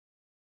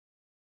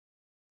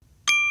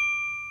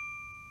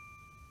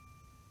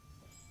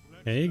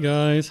Hey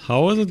guys,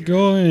 how is it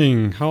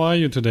going? How are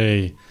you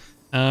today?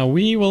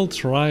 We will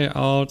try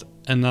out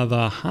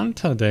another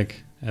hunter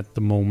deck at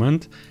the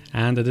moment,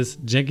 and it is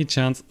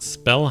Gadgetzan's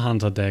Spell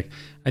Hunter deck.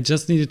 I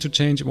just needed to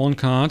change one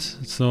card,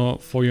 so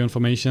for your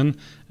information,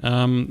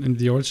 in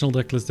the original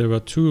deck list there were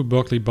two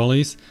Burgly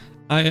Bullies.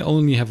 I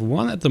only have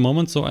one at the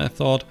moment, so I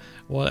thought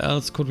what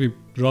else could we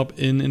drop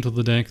into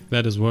the deck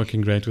that is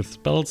working great with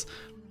spells.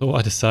 So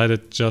I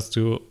decided just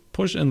to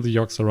push in the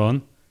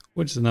Yogg-Saron,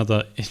 which is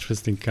another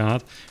interesting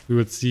card. We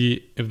would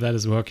see if that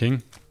is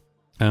working.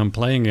 I'm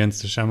playing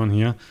against the Shaman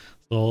here,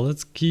 so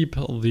let's keep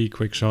the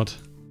quick shot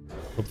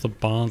with the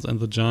Barnes and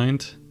the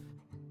Giant.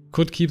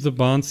 Could keep the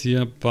Barnes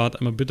here, but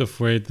I'm a bit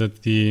afraid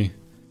that the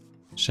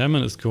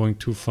Shaman is going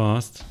too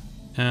fast.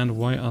 And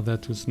why are there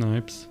two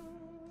Snipes?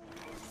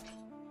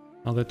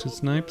 Are there two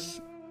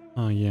Snipes?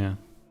 Oh yeah,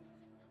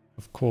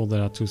 of course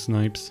there are two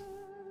Snipes.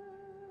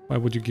 Why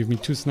would you give me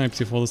two Snipes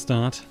here for the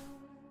start?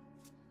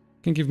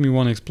 You can give me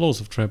one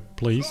explosive trap,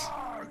 please.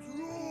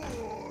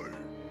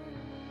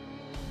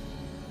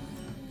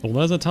 So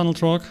there's a tunnel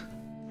truck.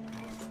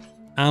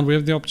 And we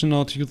have the option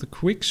now to use the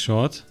quick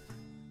shot.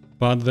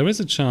 But there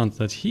is a chance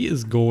that he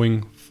is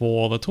going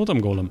for the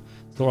totem golem.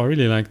 So I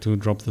really like to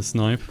drop the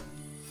snipe.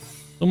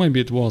 So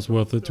maybe it was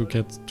worth it to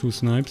get two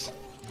snipes.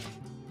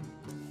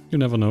 You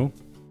never know.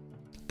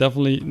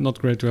 Definitely not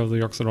great to have the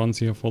Yogg-Sarons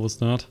here for the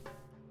start.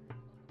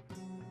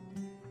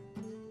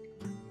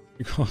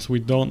 Because we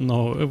don't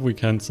know if we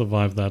can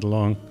survive that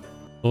long.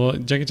 So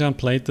Gadgetzan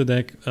played the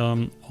deck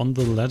on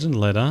the legend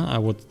ladder, I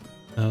would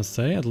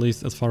say, at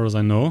least as far as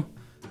I know.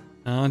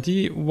 And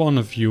he won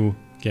a few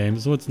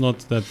games, so it's not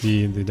that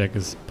the deck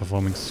is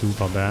performing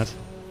super bad.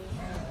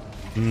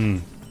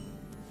 The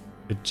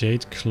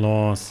Jade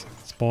Claws,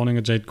 spawning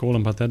a Jade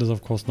Golem, but that is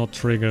of course not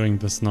triggering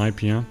the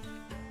snipe here.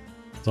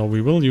 So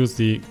we will use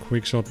the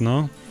quick shot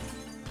now.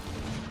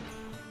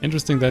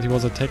 Interesting that he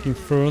was attacking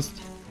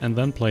first and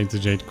then played the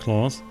Jade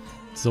Claws.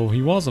 So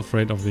he was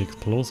afraid of the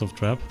explosive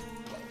trap.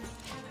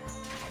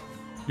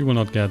 You will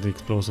not get the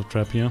explosive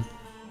trap here.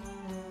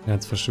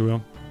 That's for sure.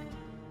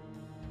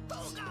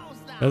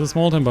 There's a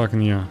small time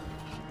Buccaneer.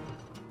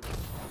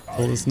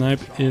 So the snipe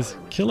is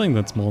killing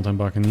that small time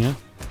Buccaneer.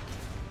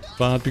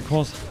 But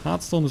because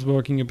Hearthstone is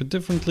working a bit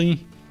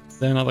differently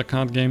than other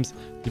card games,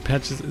 the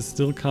patches is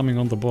still coming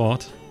on the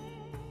board.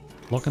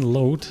 Lock and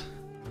load.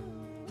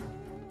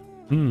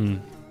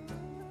 Can't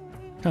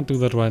do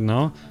that right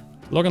now.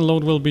 Lock and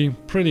load will be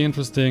pretty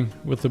interesting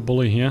with the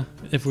bully here.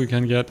 If we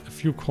can get a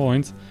few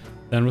coins,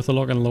 then with the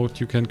lock and load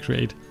you can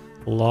create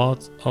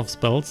lots of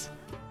spells.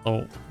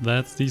 So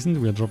that's decent.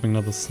 We are dropping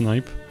another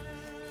snipe.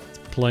 Let's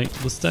play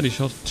the steady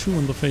shot, 2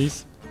 in the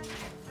face.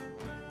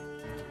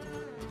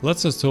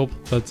 Let's just hope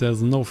that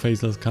there's no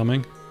faceless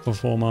coming for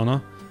 4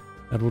 mana.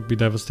 That would be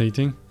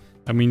devastating.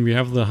 I mean, we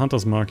have the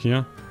Hunter's Mark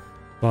here,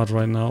 but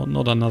right now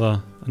not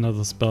another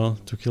spell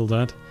to kill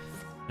that.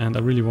 And I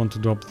really want to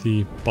drop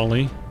the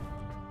bully.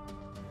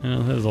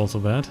 That is also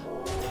bad.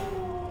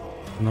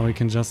 Now we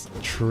can just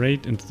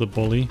trade into the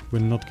bully. We're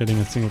not getting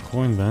a single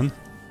coin then.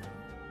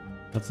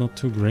 That's not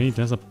too great.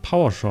 There's a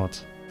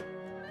Powershot.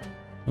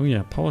 Oh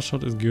yeah,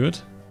 Powershot is good.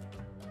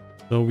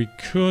 So we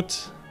could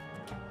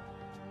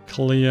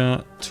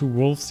clear 2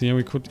 wolves here.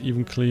 We could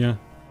even clear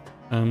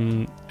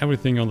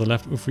everything on the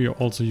left if we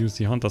also use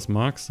the Hunter's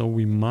Mark. So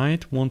we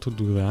might want to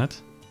do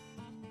that.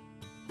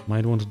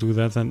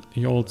 And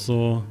he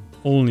also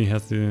only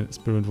has the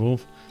Spirit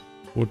Wolf.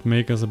 Would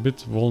make us a bit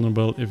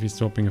vulnerable if he's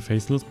dropping a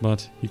faceless,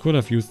 but he could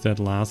have used that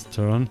last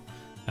turn.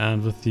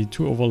 And with the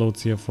 2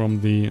 overloads here from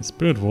the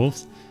Spirit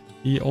Wolves,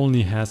 he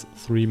only has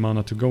 3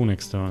 mana to go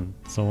next turn.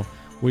 So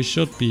we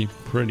should be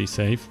pretty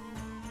safe.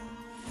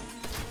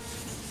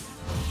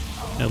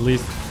 At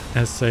least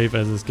as safe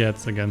as it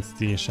gets against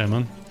the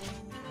Shaman.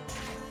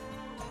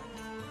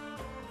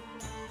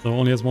 So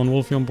only has 1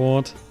 Wolfie on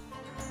board.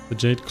 The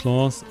Jade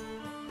Claws.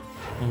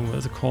 Oh,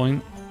 there's a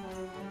coin.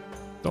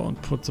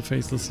 Don't put the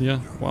faceless here.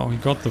 Wow, he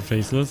got the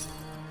faceless.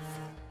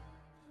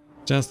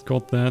 Just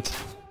got that.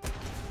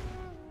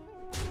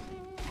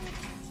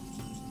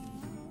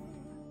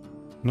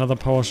 Another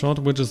power shot,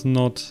 which is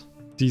not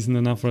decent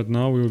enough right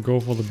now. We will go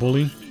for the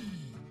bully.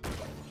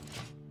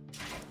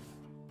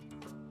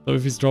 So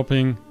if he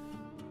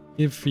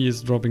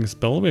is dropping a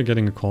spell, we're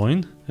getting a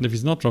coin. And if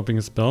he's not dropping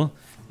a spell,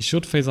 he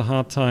should face a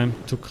hard time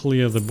to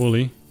clear the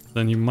bully.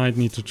 Then he might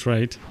need to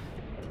trade.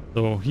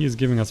 So he is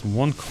giving us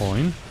 1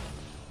 coin.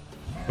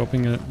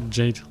 Dropping a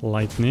Jade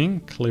Lightning,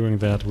 clearing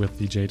that with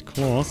the Jade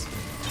Claws.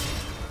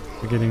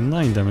 We're getting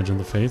 9 damage in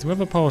the face. We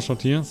have a power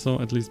shot here, so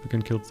at least we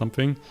can kill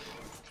something.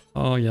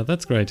 Oh yeah,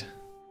 that's great.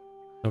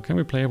 So can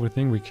we play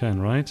everything? We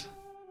can, right?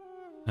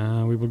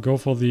 We will go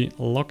for the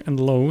lock and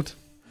load.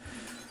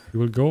 We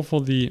will go for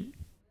the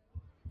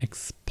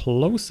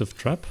explosive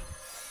trap.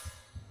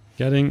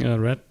 Getting a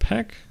red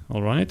pack.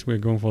 Alright, we're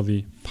going for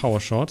the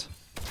power shot.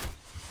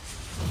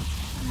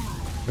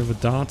 We have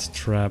a dart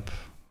trap,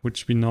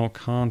 which we now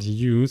can't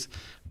use,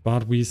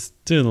 but we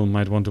still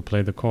might want to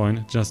play the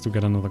coin just to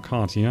get another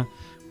card here.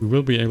 We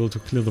will be able to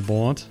clear the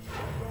board.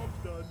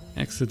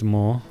 Exit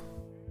more.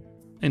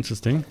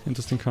 Interesting.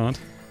 Interesting card.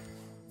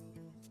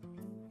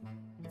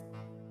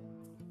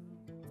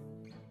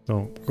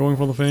 So, going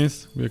for the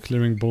face. We're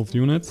clearing both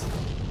units.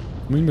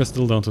 I mean, we're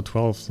still down to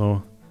 12,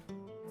 so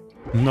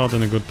not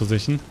in a good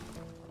position.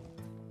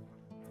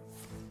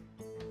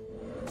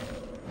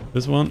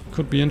 This one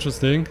could be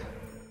interesting,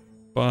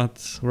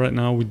 but right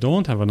now we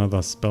don't have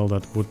another spell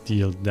that would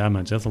deal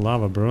damage. There's a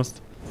Lava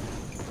Burst.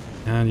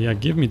 And yeah,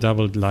 give me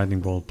double Lightning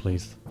Bolt,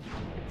 please.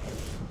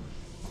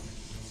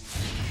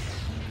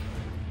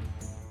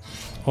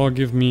 Or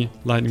give me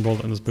Lightning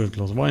Bolt and the Spirit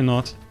Claws. Why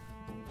not?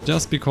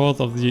 Just because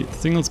of the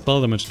single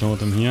spell damage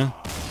totem here,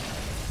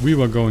 we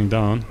were going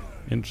down.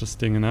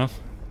 Interesting enough.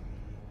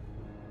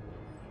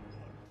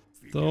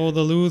 So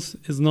the loose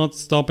is not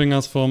stopping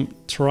us from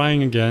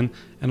trying again.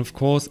 And of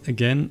course,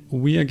 again,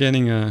 we are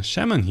getting a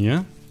Shaman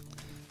here.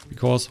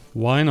 Because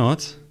why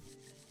not?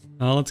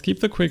 Let's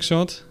keep the Quick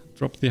Shot.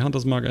 Drop the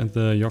Hunter's Mark and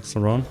the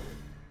Yogg-Saron.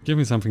 Give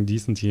me something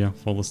decent here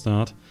for the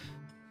start.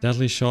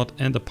 Deadly Shot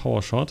and a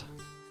Powershot.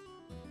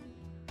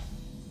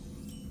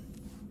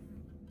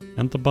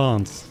 And the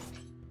Barnes.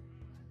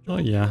 Oh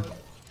yeah.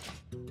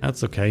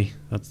 That's okay.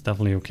 That's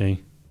definitely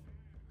okay.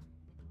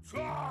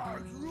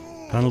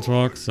 Panel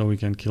Rock, so we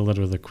can kill that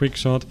with a Quick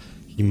Shot.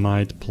 He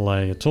might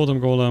play a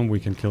Totem Golem, we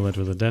can kill that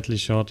with a Deadly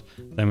Shot.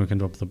 Then we can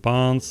drop the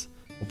Barnes.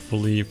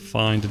 Hopefully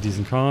find a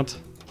decent card.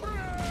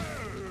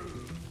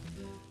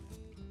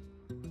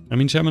 I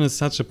mean, Shaman is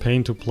such a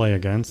pain to play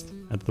against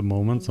at the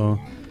moment, so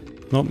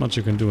not much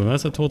you can do.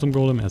 There's a Totem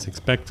Golem as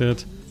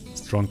expected.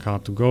 Strong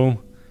card to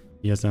go.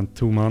 He has then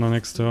 2 mana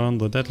next turn.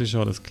 The Deadly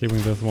Shot is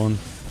clearing this one.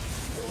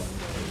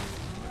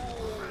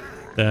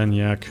 Then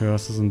yeah,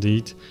 curses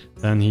indeed.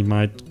 Then he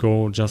might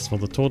go just for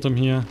the totem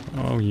here.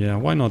 Oh yeah,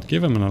 why not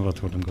give him another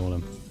Totem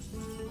Golem?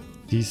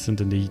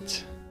 Decent indeed.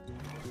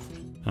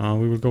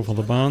 We will go for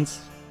the Barnes.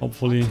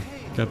 Hopefully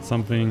get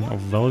something of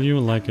value,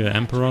 like an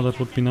Emperor, that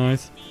would be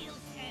nice.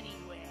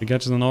 The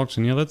Gadgetzan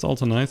Auctioneer, that's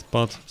also nice,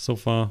 but so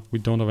far we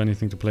don't have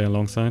anything to play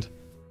alongside.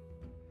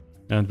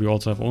 And we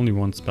also have only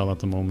one spell at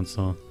the moment,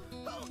 so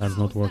that's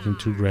not working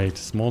too great.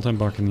 Small Time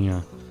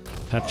Buccaneer,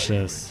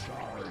 Patches,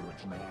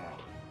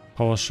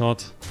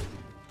 Powershot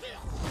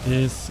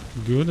is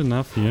good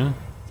enough here,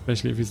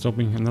 especially if he's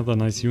dropping another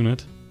nice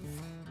unit.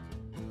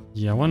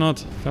 Yeah, why not?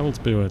 Feral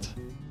Spirit.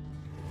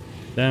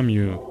 Damn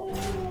you.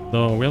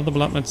 So we have the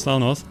Bloodmage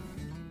Thalnos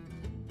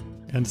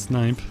and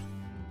Snipe.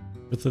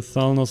 With the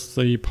Thalnos,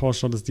 the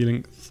Powershot is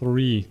dealing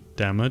 3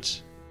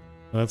 damage.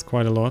 That's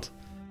quite a lot.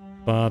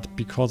 But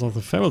because of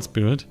the Feral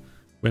Spirit,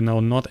 we're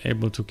now not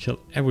able to kill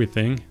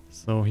everything.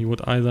 So he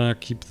would either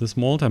keep the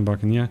Small Time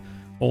Buccaneer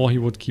or he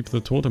would keep the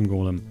Totem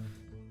Golem.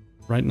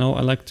 Right now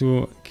I like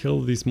to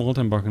kill the Small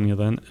Time Buccaneer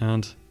then,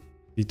 and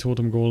the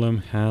Totem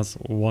Golem has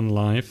 1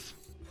 life.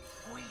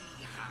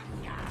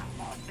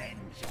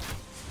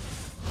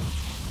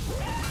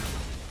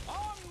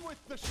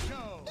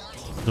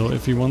 So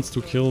if he wants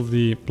to kill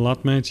the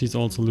Blood Mage, he's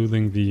also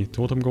losing the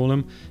Totem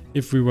Golem.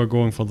 If we were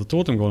going for the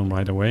Totem Golem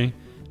right away,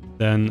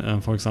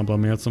 then for example a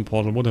Maelstrom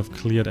Portal would have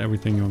cleared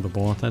everything on the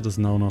board. That is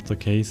now not the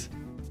case.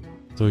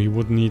 So he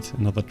would need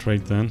another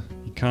trade then.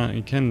 He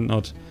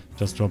cannot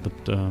just drop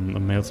it, a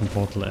Maelstrom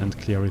Portal and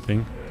clear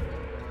everything.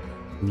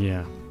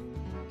 Yeah.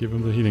 Give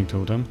him the Healing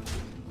Totem.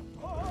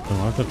 So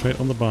I have to trade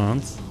on the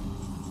Barnes.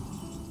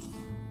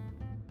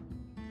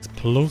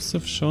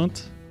 Explosive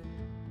Shot.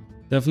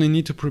 Definitely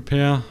need to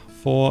prepare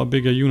for a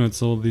bigger unit,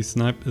 so the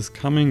Snipe is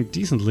coming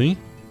decently.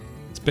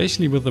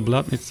 Especially with the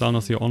Bloodmage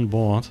Thalnos here on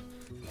board.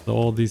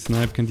 So the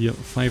Snipe can deal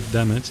 5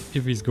 damage.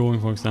 If he's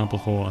going, for example,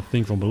 for a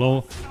thing from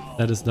below,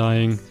 that is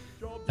dying.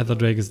 Azure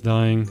Drake is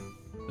dying.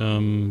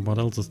 What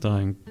else is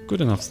dying? Good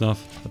enough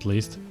stuff, at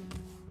least.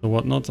 So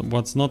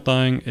what's not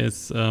dying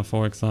is,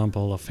 for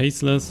example, a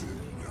Faceless.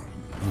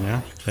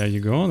 Yeah, there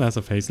you go. There's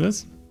a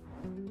Faceless.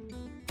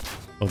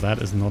 So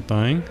that is not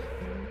dying.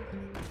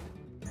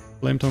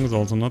 Flame Tongue is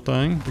also not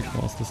dying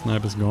because the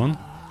Snipe is gone.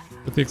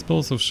 With the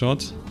Explosive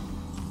Shot,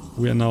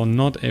 we are now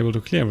not able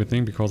to clear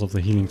everything because of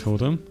the Healing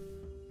Totem.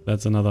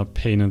 That's another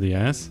pain in the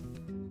ass.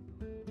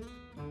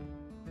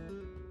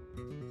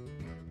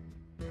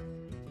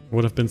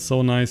 Would have been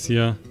so nice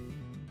here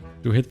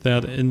to hit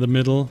that in the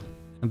middle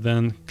and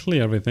then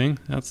clear everything.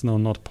 That's now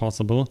not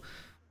possible.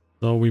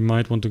 So we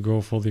might want to go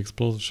for the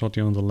Explosive Shot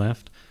here on the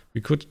left. We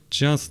could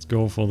just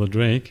go for the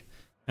Drake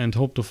and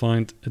hope to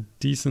find a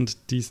decent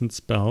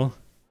spell.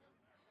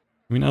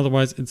 I mean,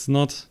 otherwise it's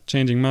not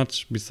changing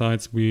much,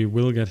 besides we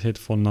will get hit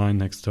for 9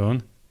 next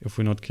turn if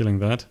we're not killing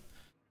that.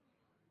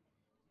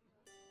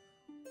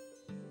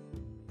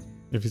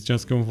 If he's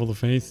just going for the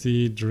face,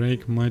 the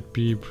Drake might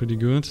be pretty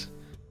good.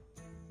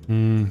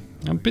 I'm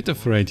a bit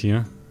afraid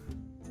here,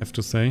 I have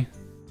to say.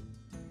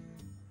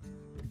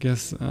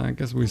 I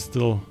guess we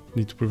still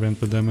need to prevent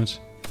the damage.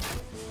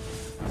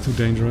 Too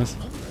dangerous.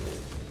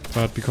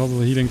 But because of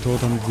the Healing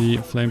Totem, the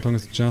Flame Tongue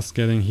is just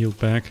getting healed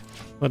back.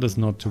 That is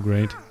not too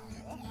great.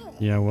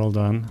 Yeah, well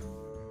done.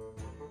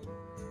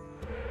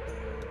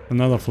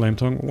 Another Flame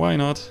Tongue, why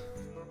not?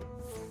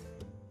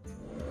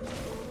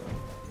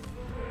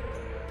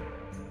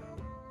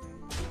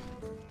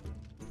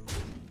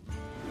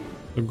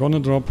 We're gonna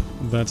drop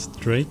that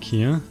Drake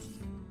here.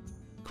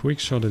 Quick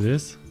shot it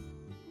is.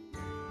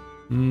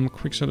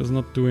 Quick shot is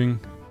not doing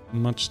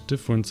much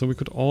different, so we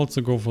could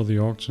also go for the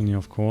Auctioneer,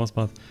 of course,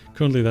 but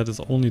currently that is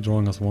only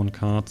drawing us one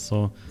card,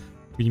 so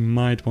we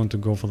might want to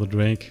go for the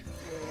Drake.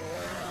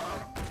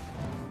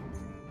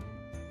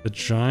 The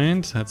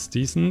Giant, that's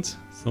decent,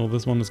 so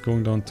this one is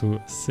going down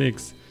to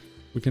 6.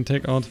 We can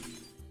take out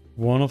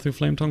one of the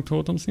Flame Tongue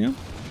totems here.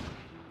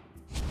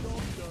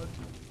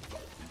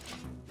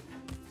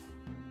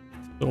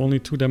 So only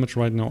 2 damage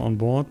right now on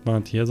board,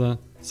 but he has a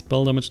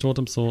spell damage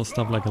totem, so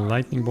stuff like a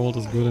lightning bolt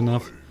is good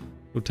enough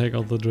to take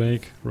out the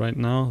Drake right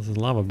now. This is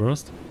lava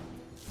burst.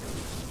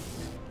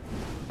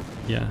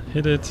 Yeah,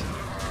 hit it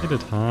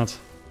hard.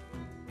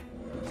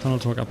 Tunnel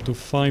Talk up to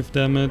 5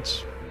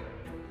 damage.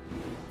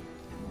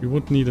 We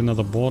would need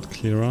another board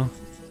clearer.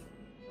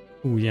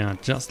 Oh yeah,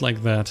 just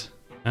like that.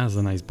 That's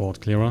a nice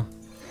board clearer.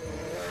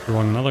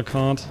 Drawing another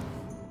card.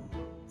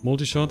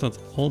 Multi-shot, that's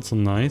also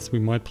nice. We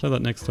might play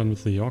that next turn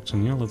with the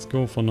Auctioneer. Let's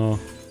go for now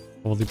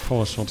for the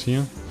Powershot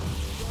here.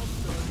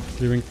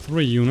 Clearing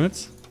 3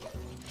 units.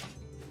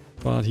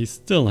 But he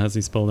still has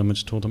the spell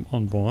damage totem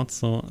on board,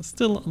 so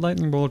still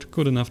Lightning Bolt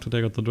good enough to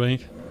take out the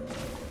Drake.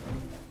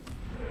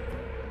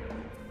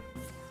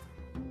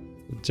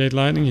 Jade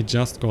Lightning, he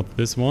just got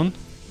this one.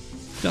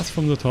 Just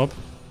from the top.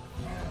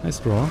 Nice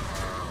draw.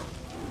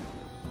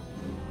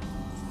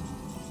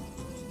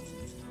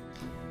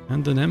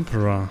 And an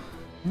Emperor.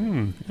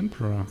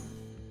 Emperor.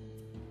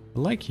 I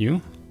like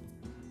you.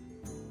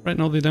 Right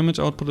now the damage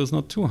output is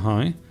not too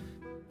high,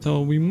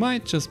 so we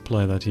might just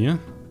play that here.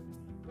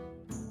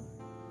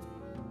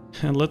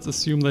 And let's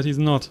assume that he's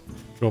not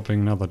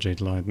dropping another Jade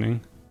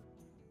Lightning.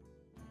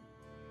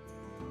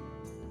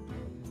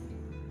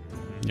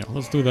 Yeah,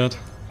 let's do that.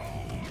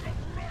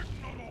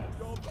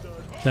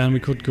 Then we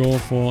could go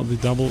for the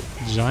double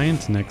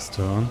Giant next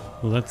turn.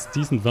 Well, that's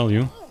decent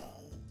value.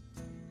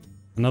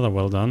 Another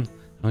well done.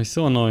 Oh, he's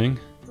so annoying.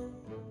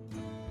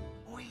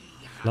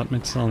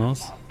 Bloodmage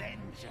Thalnos.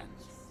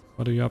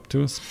 What are you up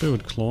to?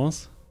 Spirit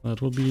Claws.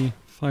 That will be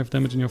 5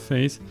 damage in your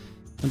face.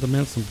 And the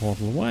Maelstrom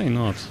Portal. Why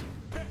not?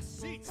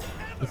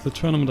 With the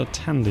tournament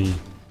attendee.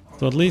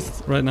 So at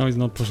least right now he's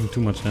not pushing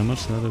too much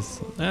damage.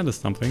 That is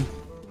something.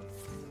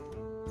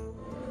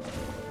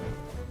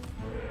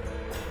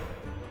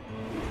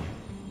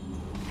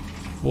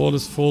 Board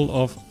is full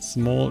of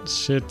small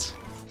shit.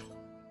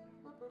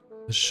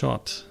 The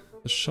shot.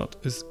 The shot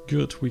is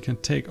good. We can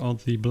take out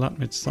the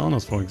Bloodmage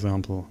Thalnos, for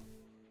example.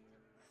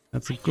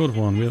 That's a good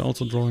one. We're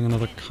also drawing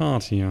another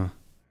card here.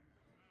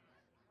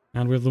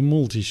 And we have the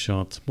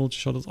multi-shot.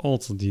 Multi-shot is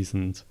also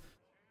decent.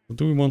 So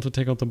do we want to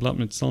take out the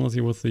Bloodmage Thalnos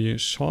here with the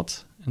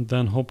shot and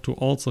then hope to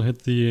also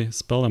hit the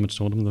spell damage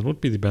totem? That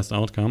would be the best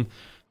outcome.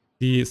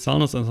 The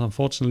Thalnos is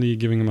unfortunately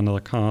giving him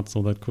another card,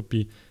 so that could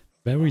be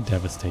very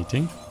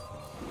devastating.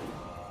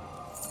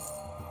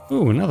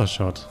 Ooh, another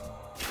shot.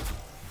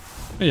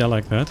 Yeah, I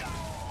like that.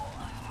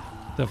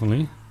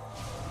 Definitely.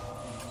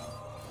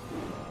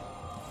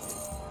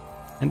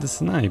 And the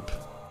Snipe.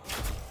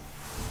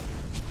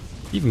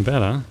 Even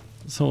better.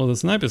 So the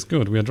Snipe is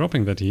good. We are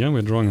dropping that here.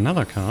 We're drawing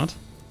another card.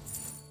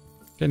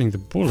 Getting the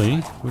Bully,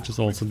 which is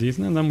also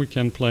decent. And then we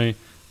can play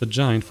the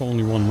Giant for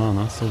only 1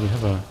 mana. So we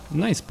have a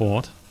nice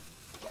board.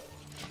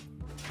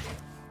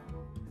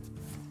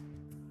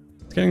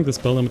 Getting the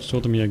spell damage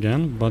totem here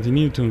again. But he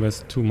needed to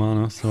invest 2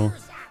 mana. So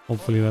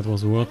hopefully that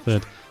was worth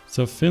it.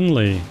 So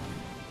Finlay.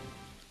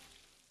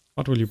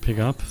 What will you pick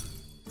up?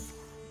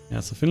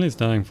 Yeah, so Finlay is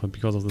dying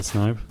because of the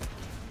Snipe.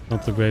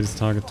 Not the greatest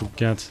target to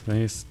get.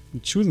 He's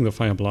choosing the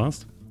Fire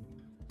Blast.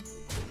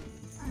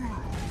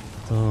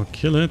 So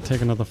kill it,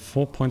 take another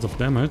 4 points of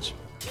damage.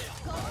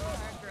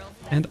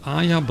 And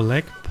Aya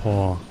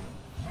Blackpaw.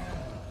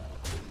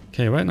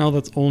 Okay, right now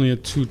that's only a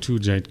 2-2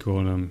 Jade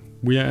Golem.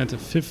 We are at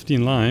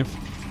 15 life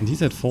and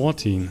he's at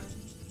 14.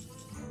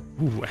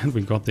 Ooh, and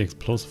we got the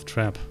Explosive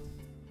Trap.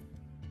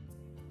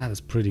 That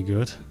is pretty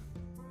good.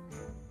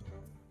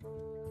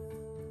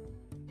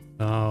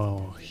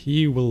 Oh,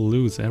 he will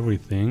lose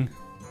everything.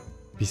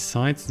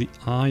 Besides the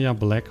Aya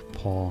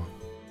Blackpaw.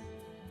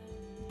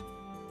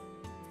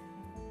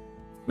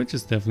 Which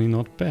is definitely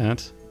not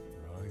bad.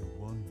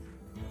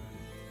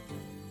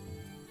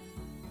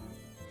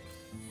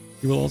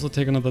 He will also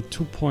take another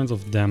 2 points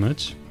of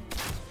damage.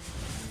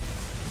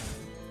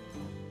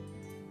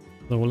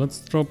 So let's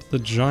drop the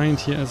Giant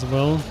here as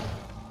well.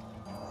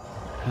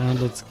 And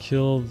let's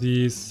kill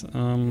these...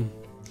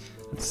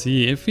 let's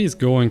see, if he's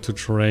going to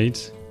trade,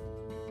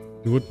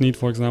 we would need,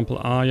 for example,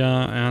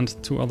 Aya and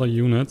 2 other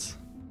units.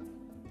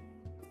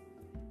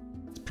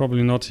 It's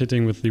probably not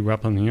hitting with the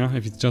weapon here.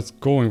 If he's just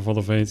going for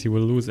the face, he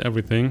will lose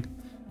everything.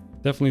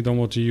 Definitely don't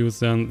want to use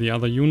then the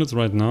other units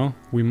right now.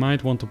 We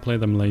might want to play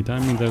them later. I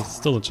mean, there's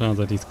still a chance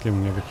that he's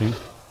clearing everything.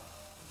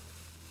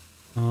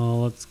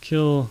 Let's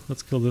kill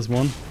this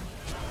one.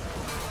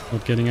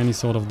 Not getting any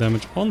sort of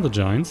damage on the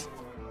Giants.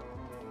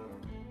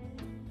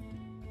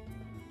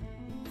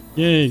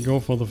 Yay, go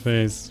for the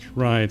face.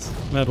 Right,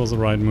 that was the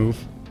right move.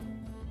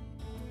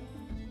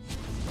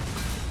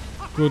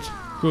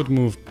 Good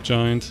move,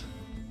 Giant.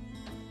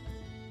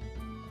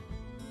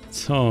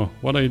 So,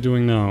 what are you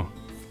doing now?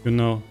 You're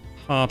now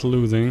hard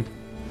losing.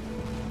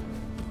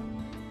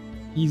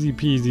 Easy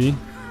peasy.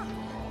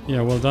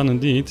 Yeah, well done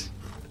indeed.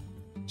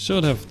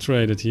 Should have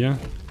traded here.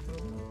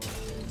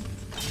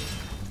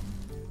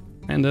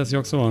 And there's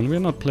Yogg-Saron. We're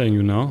not playing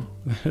you now.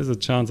 There's a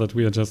chance that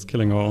we are just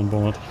killing our own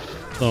board.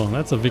 So,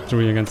 that's a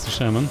victory against the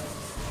Shaman.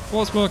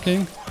 Was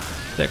working.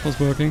 Deck was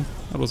working.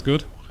 That was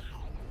good.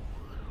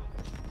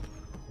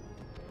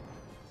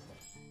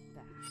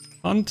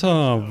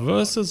 Hunter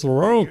versus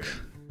Rogue.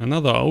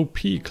 Another OP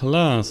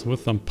class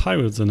with some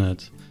pirates in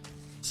it.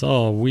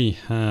 So we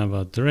have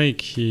a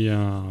Drake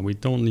here. We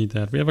don't need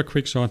that. We have a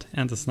quick shot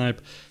and a snipe.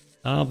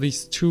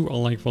 These two are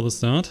like for the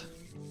start.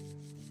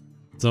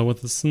 So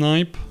with the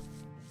snipe,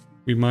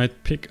 we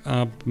might pick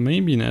up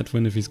maybe an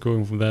Edwin if he's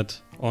going for that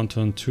on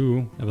turn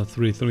 2 as a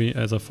 3-3,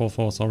 as a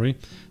 4-4, sorry.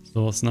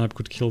 So snipe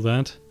could kill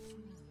that.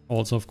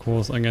 Also, of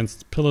course,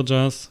 against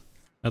pillagers.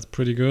 That's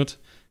pretty good.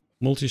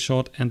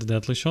 Multi-shot and a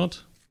deadly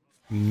shot.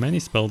 Many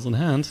spells in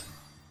hand.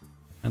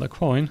 And a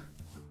coin.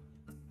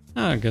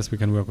 I guess we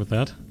can work with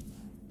that.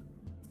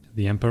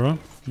 The Emperor.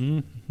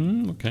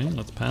 Okay,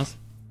 let's pass.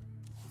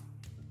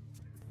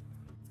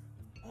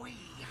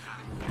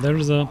 There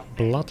is a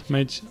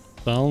Bloodmage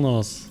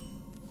Thalnos.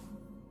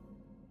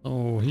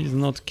 Oh, he's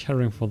not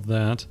caring for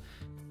that.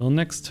 So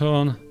next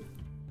turn,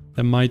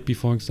 there might be,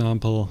 for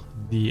example,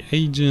 the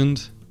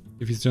Agent.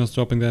 If he's just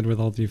dropping that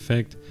without the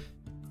effect.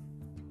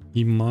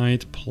 He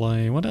might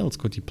play... What else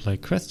could he play?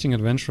 Questing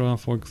Adventurer,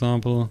 for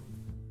example.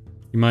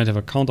 He might have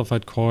a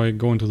counterfight Koi,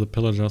 go into the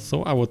Pillager.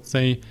 So I would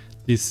say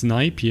the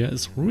Snipe here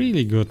is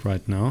really good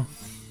right now.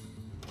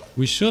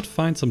 We should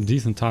find some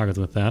decent targets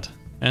with that.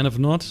 And if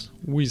not,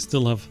 we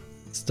still have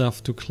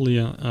stuff to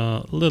clear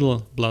a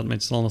little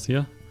Bloodmage Thalnos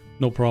here.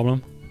 No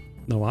problem.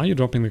 Now, are you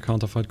dropping the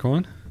counterfight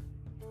coin?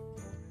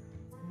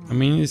 I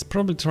mean, he's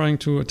probably trying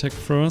to attack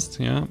first,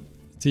 yeah.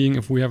 Seeing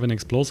if we have an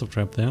explosive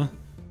trap there.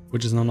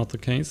 Which is now not the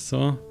case,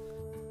 so...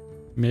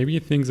 Maybe he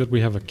thinks that we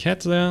have a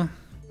cat there.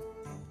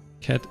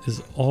 Cat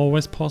is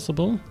always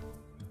possible.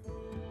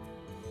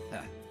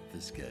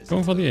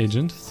 Going for the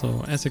Agent,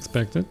 so as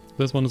expected,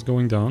 this one is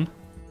going down.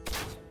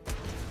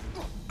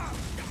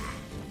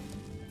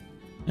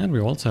 And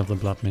we also have the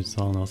Bloodmage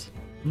Thalnos.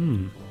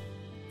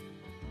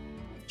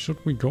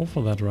 Should we go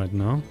for that right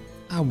now?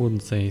 I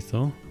wouldn't say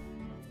so.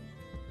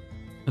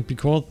 And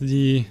because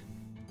the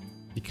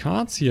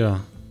cards here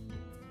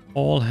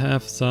all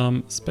have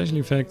some special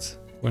effects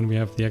when we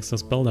have the extra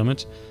spell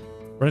damage.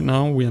 Right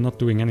now we are not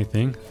doing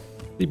anything.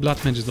 The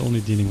Bloodmage is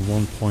only dealing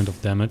 1 point of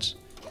damage.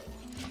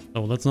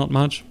 So that's not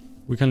much.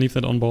 We can leave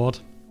that on board.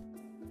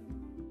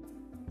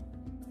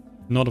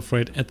 Not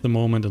afraid at the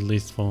moment, at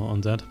least for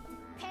on that.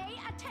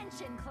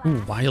 Ooh,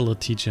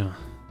 Violet Teacher.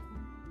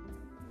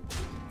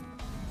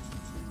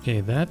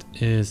 Okay, that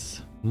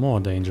is more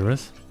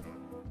dangerous.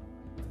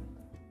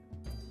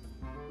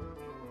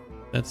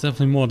 That's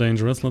definitely more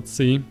dangerous. Let's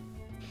see.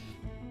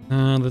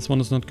 This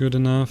one is not good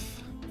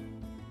enough.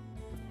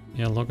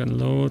 Yeah, lock and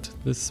load.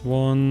 This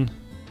one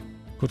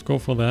could go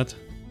for that.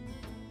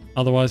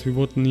 Otherwise we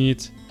would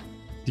need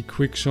the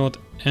quick shot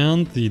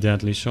and the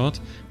deadly shot.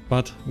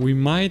 But we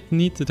might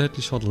need the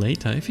deadly shot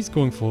later. If he's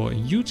going for a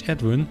huge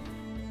Edwin,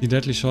 the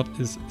deadly shot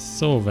is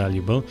so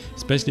valuable.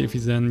 Especially if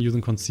he's then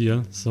using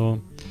conceal.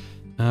 So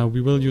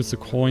we will use the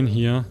coin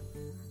here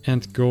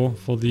and go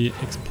for the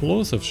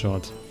explosive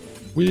shot.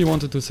 Really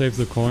wanted to save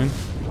the coin.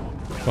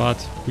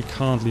 But we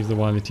can't leave the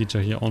Violet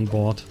Teacher here on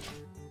board.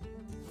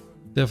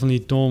 Definitely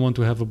don't want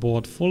to have a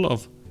board full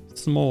of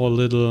small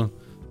little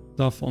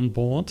stuff on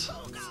board.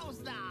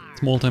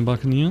 Small Time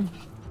Buccaneer.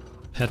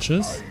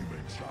 Patches.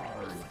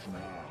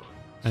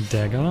 A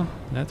dagger.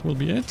 That will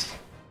be it.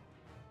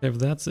 If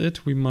that's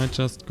it, we might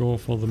just go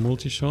for the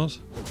multi-shot.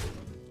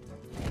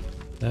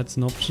 That's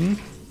an option.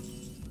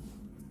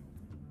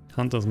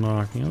 Hunter's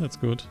Mark. Yeah, that's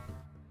good.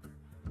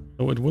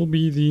 So it will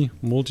be the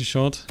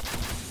multi-shot.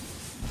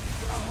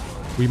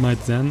 We might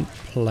then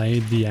play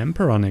the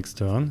Emperor next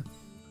turn,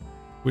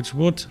 which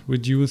would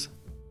reduce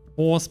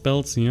 4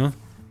 spells here,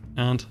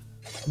 and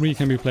 3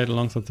 can be played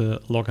alongside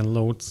the lock and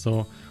load,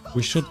 so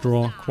we should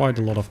draw quite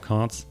a lot of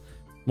cards.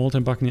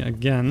 Molten Buccaneer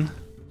again,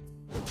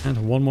 and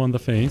one more in the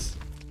face.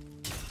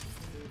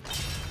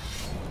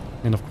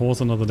 And of course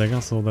another dagger,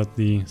 so that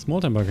the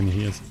Small Time Buccaneer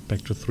here is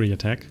back to 3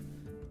 attack.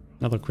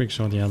 Another quick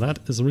shot, yeah, that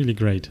is really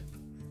great.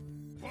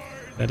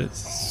 That is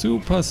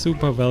super,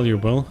 super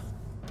valuable.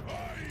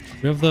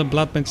 We have the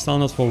Bloodmage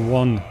Thalnos for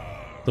 1.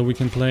 So we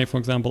can play, for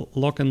example,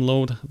 lock and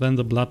load, then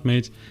the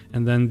Bloodmage,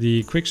 and then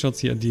the quick shots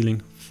here are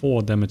dealing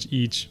 4 damage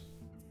each.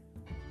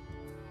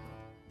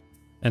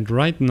 And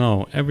right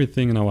now,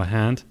 everything in our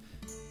hand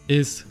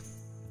is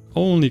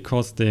only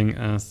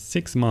costing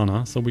 6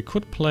 mana, so we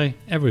could play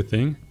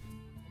everything.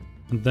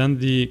 And then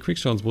the quick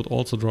shots would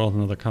also draw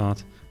another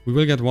card. We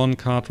will get 1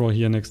 card draw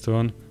here next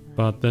turn,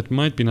 but that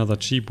might be another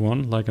cheap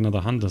one, like another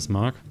Hunter's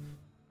Mark,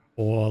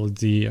 or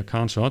the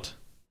Arcane Shot.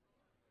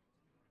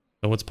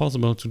 So it's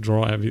possible to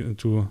draw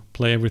to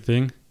play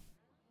everything.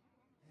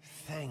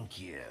 Thank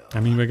you. I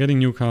mean, we're getting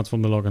new cards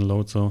from the lock and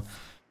load, so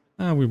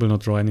we will not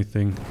draw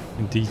anything.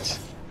 Indeed.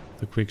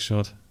 the quick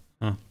shot.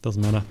 Ah,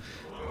 doesn't matter.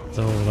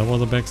 So that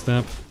was a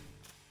backstab.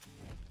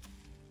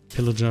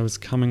 Pillager is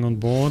coming on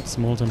board.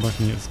 Smolten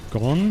Buccaneer is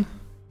gone.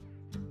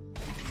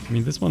 I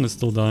mean, this one is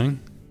still dying.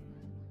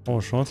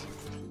 Powershot.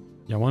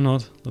 Yeah, why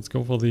not? Let's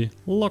go for the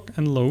lock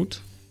and load.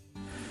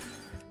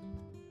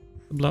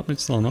 The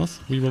Bloodmage Thalnos.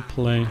 We will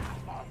play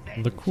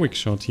the quick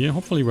shot here.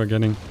 Hopefully we're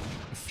getting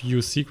a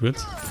few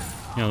secrets.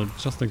 Yeah,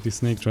 just like the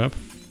snake trap.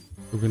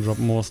 We can drop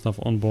more stuff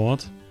on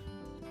board.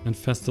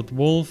 Infested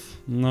Wolf.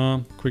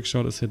 Nah, quick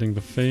shot is hitting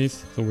the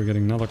face. So we're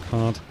getting another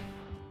card.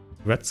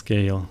 Red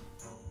Scale.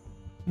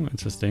 Oh,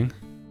 interesting.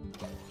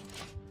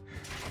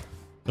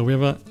 So we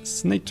have a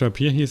snake trap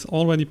here. He's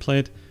already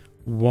played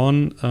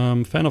one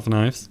Fan of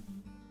Knives.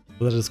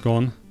 So that is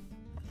gone.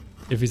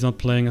 If he's not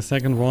playing a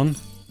second one,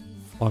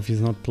 or if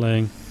he's not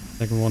playing a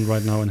second one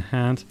right now in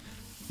hand,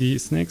 the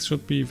snakes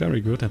should be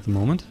very good at the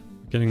moment.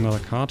 Getting another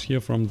card here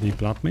from the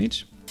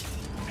Bloodmage.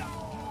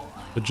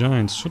 The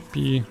Giants should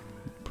be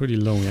pretty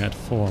low, yeah, at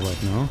 4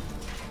 right now.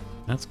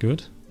 That's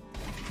good.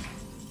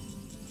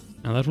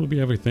 And that will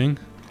be everything.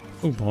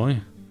 Oh boy,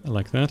 I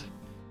like that.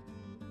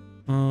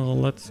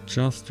 Let's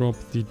just drop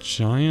the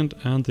Giant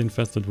and the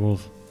Infested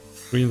Wolf.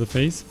 3 in the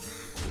face.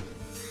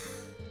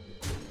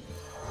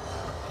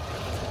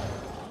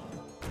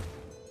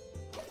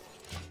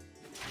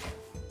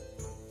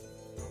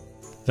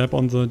 Tap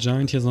on the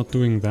Giant, he's not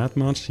doing that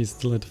much. He's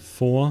still at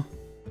 4.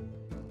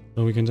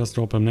 So we can just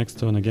drop him next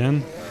turn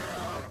again.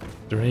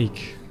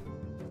 Drake.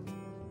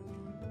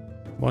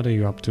 What are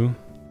you up to?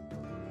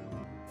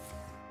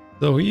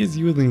 So he is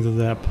using the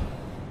zap.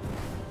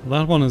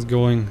 That one is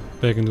going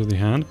back into the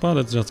hand, but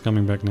it's just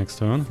coming back next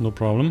turn, no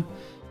problem.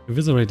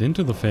 Eviscerate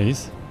into the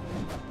face.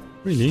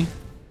 Really?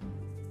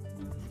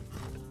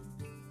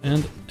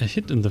 And a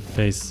hit in the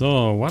face.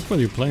 So what will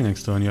you play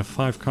next turn? You have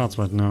 5 cards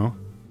right now.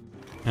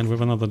 And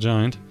with another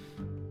Giant.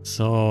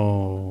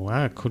 So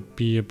that could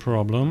be a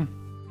problem.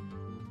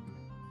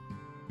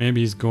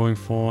 Maybe he's going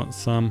for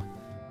some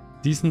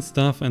decent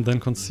stuff and then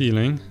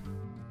concealing.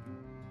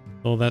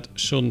 So that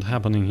shouldn't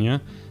happening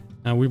here.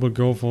 We will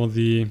go for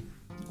the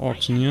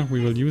Auctioneer.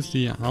 We will use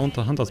the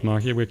Hunter's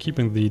Mark here. We're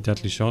keeping the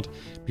Deadly Shot,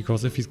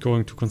 because if he's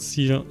going to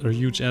conceal a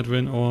huge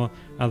Advin or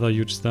other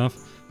huge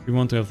stuff, we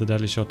want to have the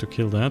Deadly Shot to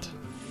kill that.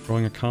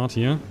 Drawing a card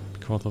here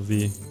because of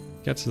the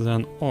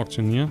Gadgetzan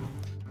Auctioneer.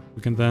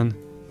 We can then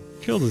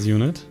kill this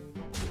unit.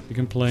 We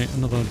can play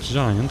another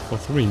Giant for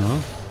 3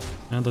 now.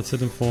 And that's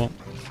hitting for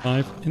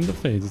 5 in the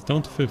face. It's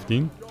down to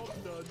 15.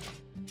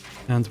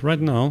 And right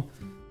now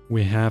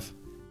we have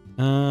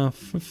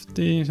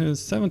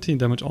 17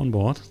 damage on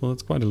board, so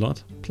that's quite a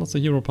lot. Plus the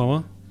hero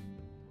power.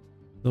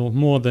 So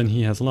more than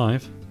he has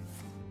life.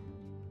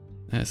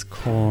 There's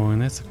coin,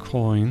 that's a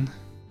coin.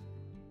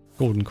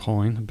 Golden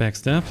coin,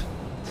 backstab.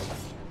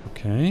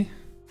 Okay.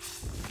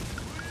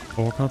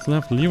 4 cards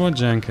left. Leroy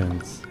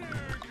Jenkins.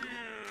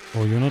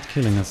 Oh, you're not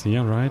killing us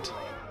here, right?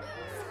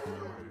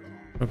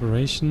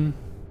 Preparation.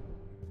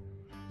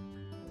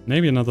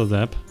 Maybe another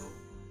zap.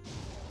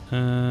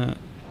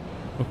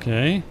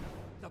 Okay.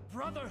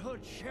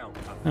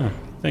 Ah,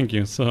 thank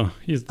you. So,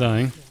 he's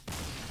dying.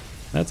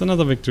 That's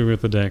another victory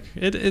with the deck.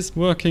 It is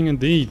working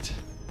indeed.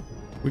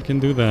 We can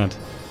do that.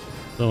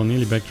 So,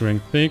 nearly back to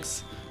rank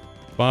 6.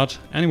 But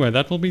anyway,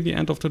 that will be the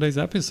end of today's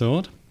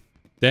episode.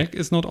 Deck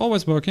is not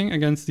always working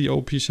against the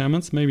OP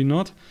Shamans, maybe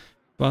not.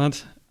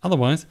 But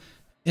otherwise,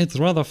 it's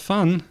rather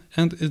fun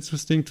and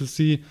interesting to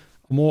see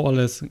a more or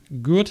less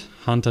good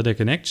Hunter deck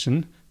in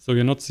action. So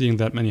you're not seeing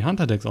that many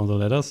Hunter decks on the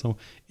ladder. So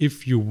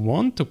if you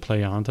want to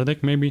play a Hunter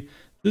deck, maybe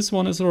this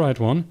one is the right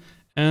one.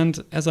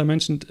 And as I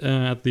mentioned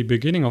at the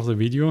beginning of the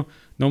video,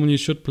 normally you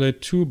should play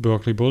 2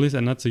 Burgly bullies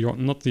and not the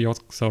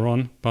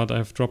Yogg-Saron, but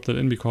I've dropped it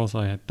in because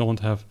I don't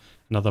have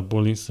another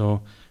bully.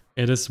 So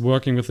it is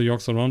working with the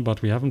Yogg-Saron,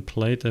 but we haven't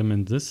played them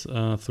in this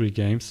 3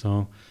 games,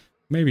 so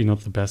maybe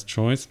not the best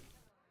choice.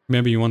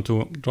 Maybe you want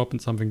to drop in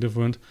something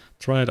different,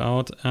 try it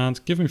out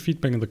and give me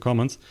feedback in the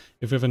comments.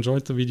 If you've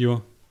enjoyed the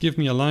video, give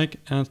me a like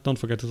and don't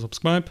forget to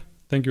subscribe.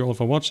 Thank you all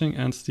for watching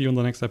and see you in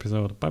the next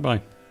episode. Bye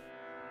bye.